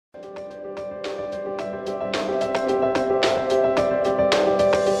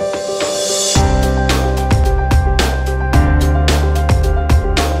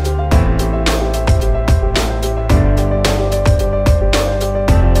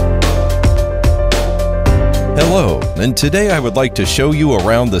Hello, and today I would like to show you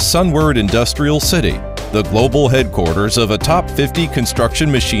around the Sunward Industrial City, the global headquarters of a top 50 construction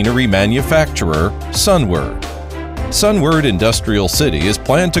machinery manufacturer, Sunward. Sunward Industrial City is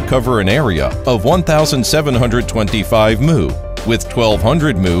planned to cover an area of 1,725 mu, with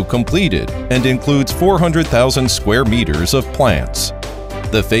 1,200 mu completed, and includes 400,000 square meters of plants.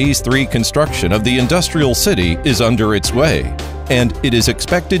 The Phase 3 construction of the industrial city is under its way, and it is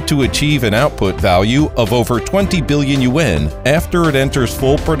expected to achieve an output value of over 20 billion yuan after it enters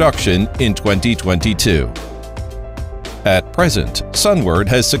full production in 2022. At present, Sunward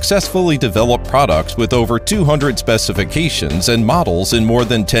has successfully developed products with over 200 specifications and models in more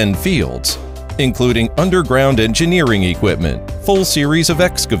than 10 fields, including underground engineering equipment, full series of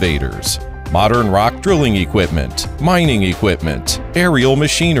excavators, modern rock drilling equipment, mining equipment, aerial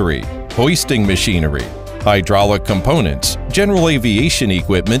machinery, hoisting machinery, hydraulic components, general aviation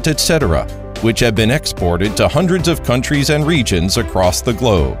equipment, etc., which have been exported to hundreds of countries and regions across the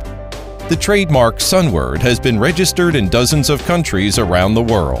globe. The trademark Sunward has been registered in dozens of countries around the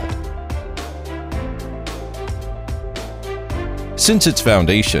world. Since its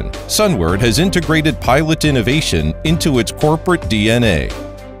foundation, Sunward has integrated pilot innovation into its corporate DNA.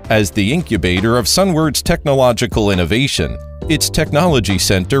 As the incubator of Sunward's technological innovation, its Technology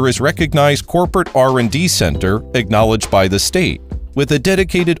Center is recognized corporate R&D center acknowledged by the state, with a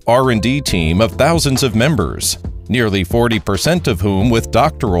dedicated R&D team of thousands of members, nearly 40% of whom with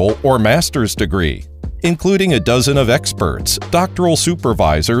doctoral or master's degree, including a dozen of experts, doctoral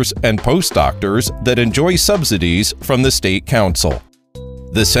supervisors, and postdoctors that enjoy subsidies from the State Council.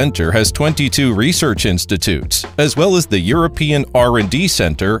 The center has 22 research institutes, as well as the European R&D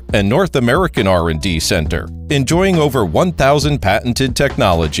Center and North American R&D Center, enjoying over 1,000 patented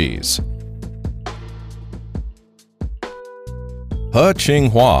technologies. He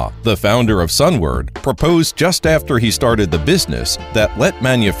Quinghua, the founder of Sunward, proposed just after he started the business that let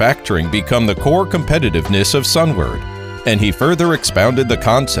manufacturing become the core competitiveness of Sunward, and he further expounded the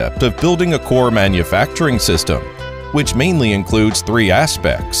concept of building a core manufacturing system, which mainly includes three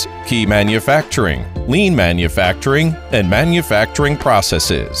aspects: key manufacturing, lean manufacturing, and manufacturing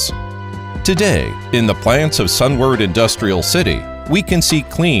processes. Today, in the plants of Sunward Industrial City, we can see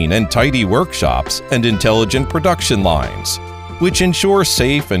clean and tidy workshops and intelligent production lines, which ensure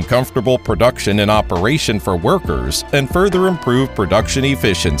safe and comfortable production and operation for workers and further improve production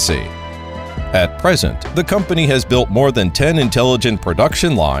efficiency. At present, the company has built more than 10 intelligent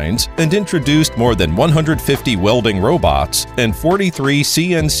production lines and introduced more than 150 welding robots and 43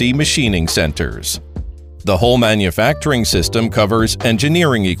 CNC machining centers. The whole manufacturing system covers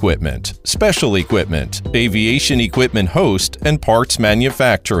engineering equipment, special equipment, aviation equipment host, and parts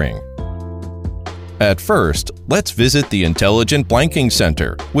manufacturing. At first, let's visit the Intelligent Blanking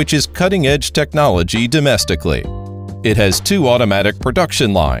Center, which is cutting-edge technology domestically. It has two automatic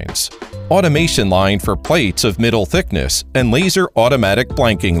production lines: automation line for plates of middle thickness and laser automatic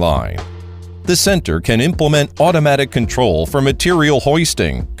blanking line. The center can implement automatic control for material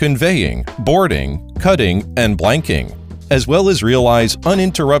hoisting, conveying, boarding, cutting, and blanking, as well as realize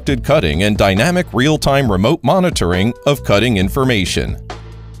uninterrupted cutting and dynamic real-time remote monitoring of cutting information.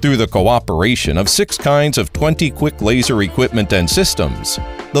 Through the cooperation of 6 kinds of 20 quick laser equipment and systems,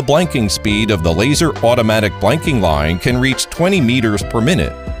 the blanking speed of the laser automatic blanking line can reach 20 meters per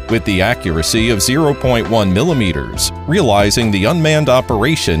minute, with the accuracy of 0.1 millimeters, realizing the unmanned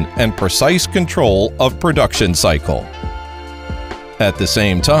operation and precise control of production cycle. At the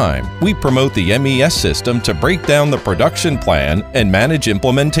same time, we promote the MES system to break down the production plan and manage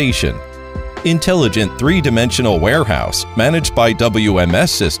implementation. Intelligent three-dimensional warehouse managed by WMS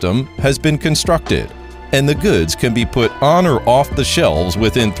system has been constructed, and the goods can be put on or off the shelves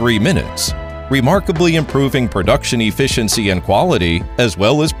within 3 minutes, remarkably improving production efficiency and quality as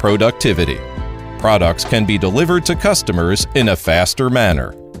well as productivity. Products can be delivered to customers in a faster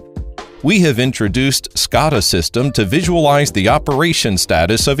manner. We have introduced SCADA system to visualize the operation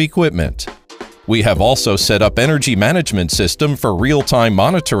status of equipment. We have also set up energy management system for real-time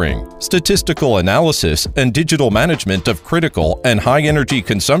monitoring, statistical analysis, and digital management of critical and high-energy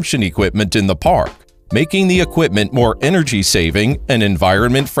consumption equipment in the park, making the equipment more energy-saving and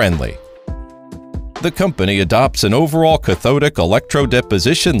environment-friendly. The company adopts an overall cathodic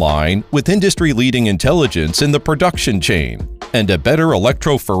electrodeposition line with industry-leading intelligence in the production chain and a better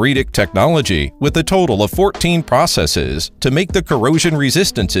electrophoretic technology with a total of 14 processes to make the corrosion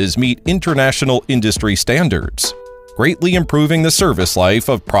resistances meet international industry standards, greatly improving the service life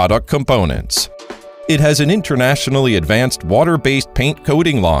of product components. It has an internationally advanced water-based paint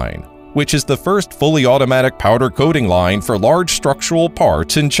coating line, which is the first fully automatic powder coating line for large structural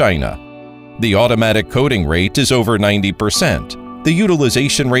parts in China. The automatic coating rate is over 90%. The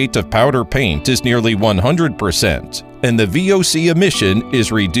utilization rate of powder paint is nearly 100%, and the VOC emission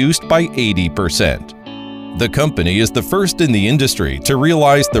is reduced by 80%. The company is the first in the industry to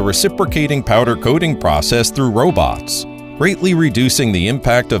realize the reciprocating powder coating process through robots, greatly reducing the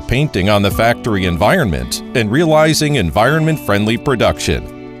impact of painting on the factory environment and realizing environment-friendly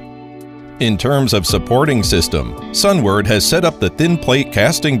production. In terms of supporting system, Sunward has set up the thin plate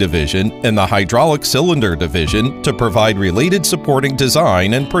casting division and the hydraulic cylinder division to provide related supporting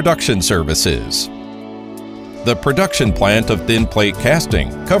design and production services. The production plant of thin plate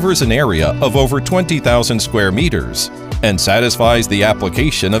casting covers an area of over 20,000 square meters and satisfies the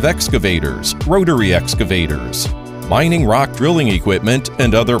application of excavators, rotary excavators, mining rock drilling equipment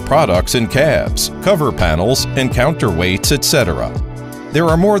and other products in cabs, cover panels, and counterweights, etc. There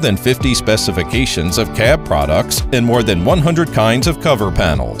are more than 50 specifications of cab products and more than 100 kinds of cover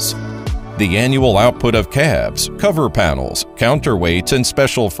panels. The annual output of cabs, cover panels, counterweights, and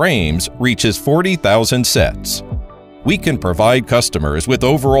special frames reaches 40,000 sets. We can provide customers with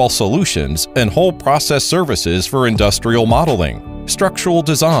overall solutions and whole process services for industrial modeling, structural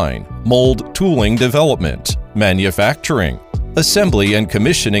design, mold tooling development, manufacturing, assembly and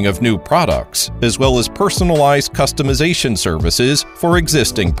commissioning of new products, as well as personalized customization services for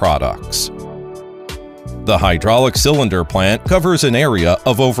existing products. The hydraulic cylinder plant covers an area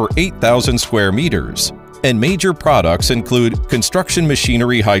of over 8,000 square meters, and major products include construction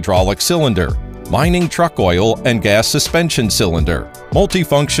machinery hydraulic cylinder, mining truck oil and gas suspension cylinder,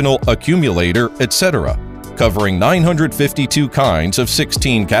 multifunctional accumulator, etc., covering 952 kinds of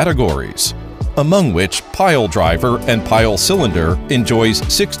 16 categories, among which pile driver and pile cylinder enjoys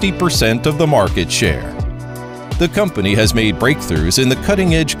 60% of the market share. The company has made breakthroughs in the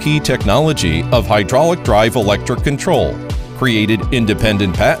cutting-edge key technology of hydraulic drive electric control, created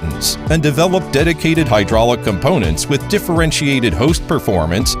independent patents, and developed dedicated hydraulic components with differentiated host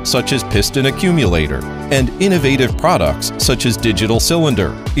performance such as piston accumulator, and innovative products such as digital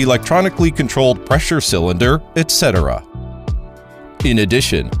cylinder, electronically controlled pressure cylinder, etc. In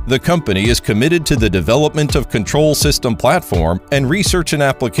addition, the company is committed to the development of control system platform and research and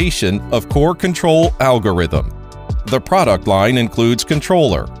application of core control algorithm. The product line includes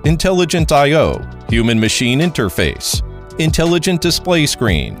controller, intelligent I/O, human-machine interface, intelligent display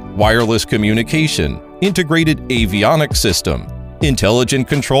screen, wireless communication, integrated avionics system, intelligent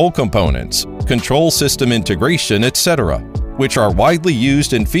control components, control system integration, etc., which are widely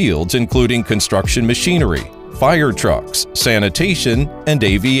used in fields including construction machinery, fire trucks, sanitation, and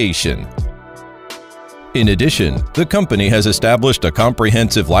aviation. In addition, the company has established a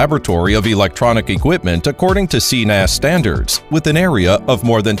comprehensive laboratory of electronic equipment according to CNAS standards, with an area of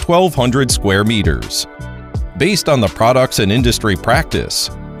more than 1,200 square meters. Based on the products and industry practice,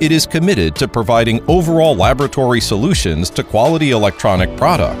 it is committed to providing overall laboratory solutions to quality electronic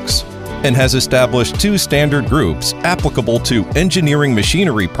products, and has established 2 standard groups applicable to engineering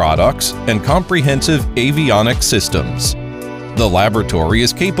machinery products and comprehensive avionics systems. The laboratory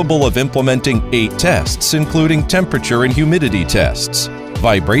is capable of implementing 8 tests, including temperature and humidity tests,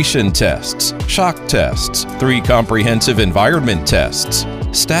 vibration tests, shock tests, 3 comprehensive environment tests,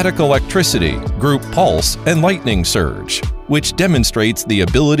 static electricity, group pulse, and lightning surge, which demonstrates the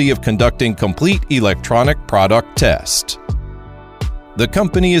ability of conducting complete electronic product test. The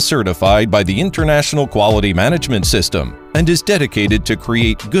company is certified by the International Quality Management System and is dedicated to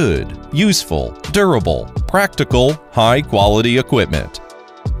create good, useful, durable, practical, high-quality equipment.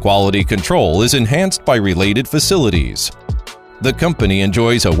 Quality control is enhanced by related facilities. The company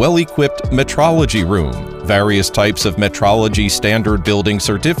enjoys a well-equipped metrology room, various types of metrology standard building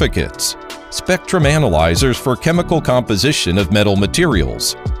certificates, spectrum analyzers for chemical composition of metal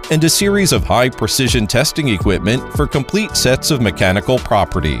materials, and a series of high-precision testing equipment for complete sets of mechanical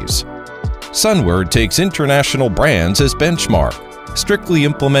properties. Sunward takes international brands as benchmark, strictly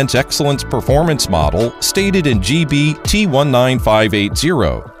implements excellence performance model stated in GB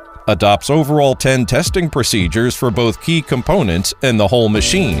T19580, adopts overall 10 testing procedures for both key components and the whole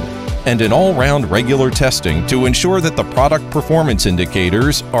machine, and an all-round regular testing to ensure that the product performance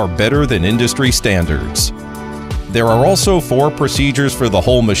indicators are better than industry standards. There are also 4 procedures for the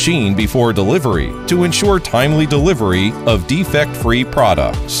whole machine before delivery to ensure timely delivery of defect-free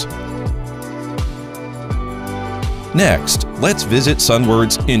products. Next, let's visit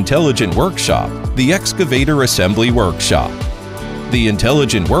Sunward's Intelligent Workshop, the Excavator Assembly Workshop. The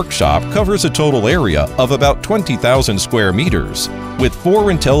Intelligent Workshop covers a total area of about 20,000 square meters, with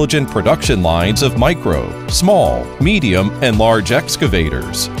 4 intelligent production lines of micro, small, medium, and large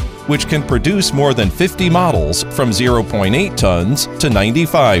excavators, which can produce more than 50 models from 0.8 tons to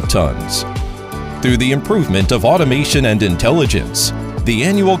 95 tons. through the improvement of automation and intelligence. The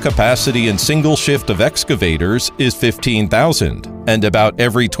annual capacity in single shift of excavators is 15,000, and about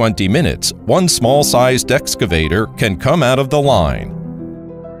every 20 minutes, one small-sized excavator can come out of the line.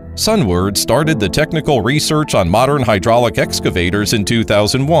 Sunward started the technical research on modern hydraulic excavators in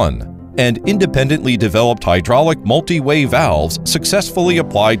 2001, and independently developed hydraulic multi-way valves successfully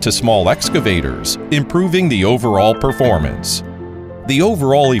applied to small excavators, improving the overall performance. The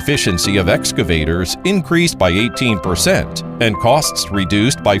overall efficiency of excavators increased by 18% and costs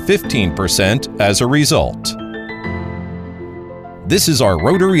reduced by 15% as a result. This is our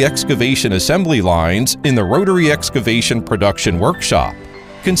rotary excavation assembly lines in the Rotary Excavation Production Workshop,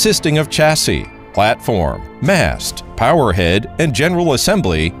 consisting of chassis, platform, mast, power head, and general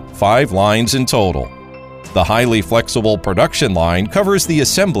assembly, 5 lines in total. The highly flexible production line covers the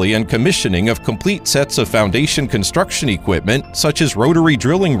assembly and commissioning of complete sets of foundation construction equipment such as rotary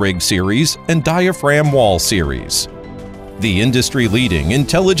drilling rig series and diaphragm wall series. The industry-leading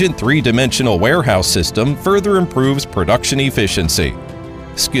intelligent 3-dimensional warehouse system further improves production efficiency.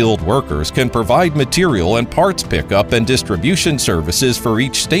 Skilled workers can provide material and parts pickup and distribution services for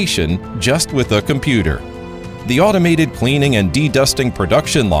each station just with a computer. The automated cleaning and dedusting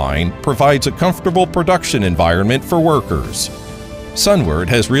production line provides a comfortable production environment for workers. Sunward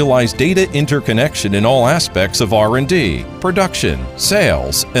has realized data interconnection in all aspects of R&D, production,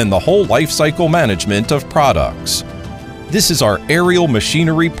 sales, and the whole lifecycle management of products. This is our aerial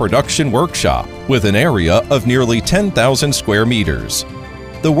machinery production workshop with an area of nearly 10,000 square meters.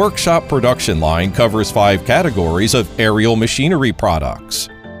 The workshop production line covers 5 categories of aerial machinery products,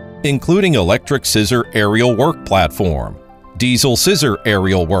 including electric scissor aerial work platform, diesel scissor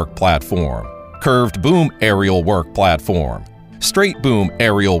aerial work platform, curved boom aerial work platform, straight boom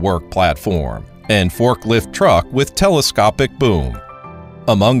aerial work platform, and forklift truck with telescopic boom.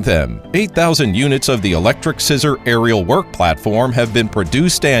 Among them, 8,000 units of the electric scissor aerial work platform have been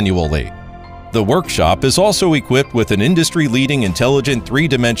produced annually. The workshop is also equipped with an industry-leading intelligent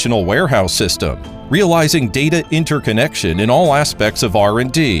 3-dimensional warehouse system, realizing data interconnection in all aspects of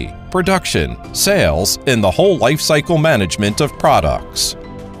R&D, production, sales, and the whole lifecycle management of products.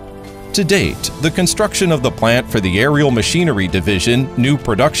 To date, the construction of the plant for the Aerial Machinery Division new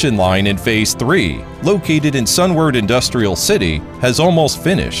production line in Phase 3, located in Sunward Industrial City, has almost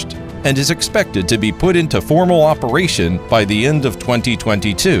finished and is expected to be put into formal operation by the end of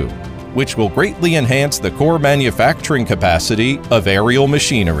 2022, which will greatly enhance the core manufacturing capacity of aerial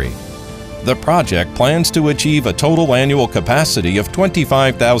machinery. The project plans to achieve a total annual capacity of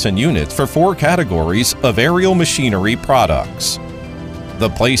 25,000 units for 4 categories of aerial machinery products. The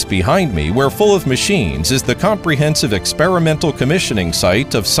place behind me, where full of machines, is the comprehensive experimental commissioning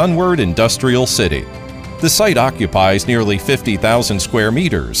site of Sunward Industrial City. The site occupies nearly 50,000 square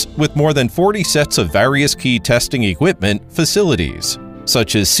meters with more than 40 sets of various key testing equipment facilities,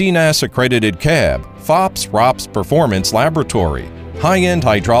 such as CNAS-accredited cab, FOPS-ROPS performance laboratory, high-end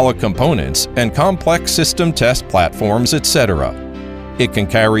hydraulic components, and complex system test platforms, etc. It can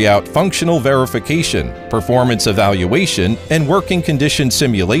carry out functional verification, performance evaluation, and working condition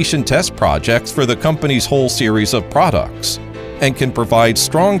simulation test projects for the company's whole series of products, and can provide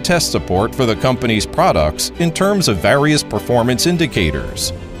strong test support for the company's products in terms of various performance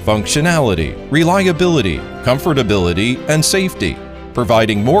indicators, functionality, reliability, comfortability, and safety,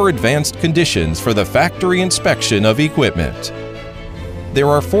 providing more advanced conditions for the factory inspection of equipment. There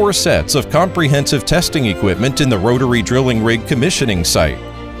are 4 sets of comprehensive testing equipment in the rotary drilling rig commissioning site,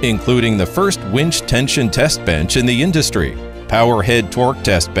 including the first winch tension test bench in the industry, power head torque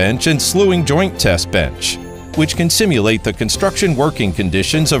test bench, and slewing joint test bench, which can simulate the construction working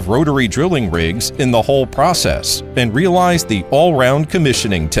conditions of rotary drilling rigs in the whole process and realize the all-round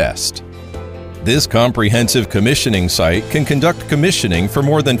commissioning test. This comprehensive commissioning site can conduct commissioning for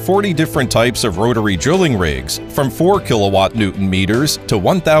more than 40 different types of rotary drilling rigs, from 4 kilowatt-newton meters to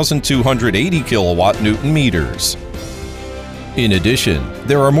 1,280 kilowatt-newton meters. In addition,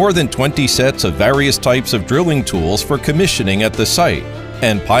 there are more than 20 sets of various types of drilling tools for commissioning at the site,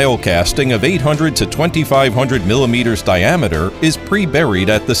 and pile casting of 800 to 2,500 millimeters diameter is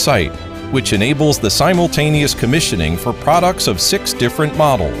pre-buried at the site, which enables the simultaneous commissioning for products of 6 different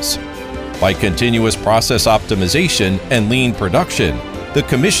models. By continuous process optimization and lean production, the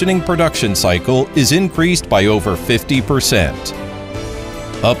commissioning production cycle is increased by over 50%.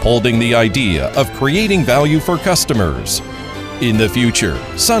 Upholding the idea of creating value for customers. In the future,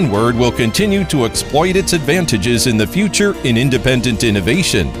 Sunward will continue to exploit its advantages in the future in independent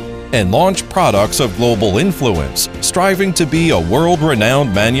innovation and launch products of global influence, striving to be a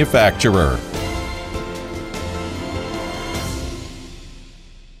world-renowned manufacturer.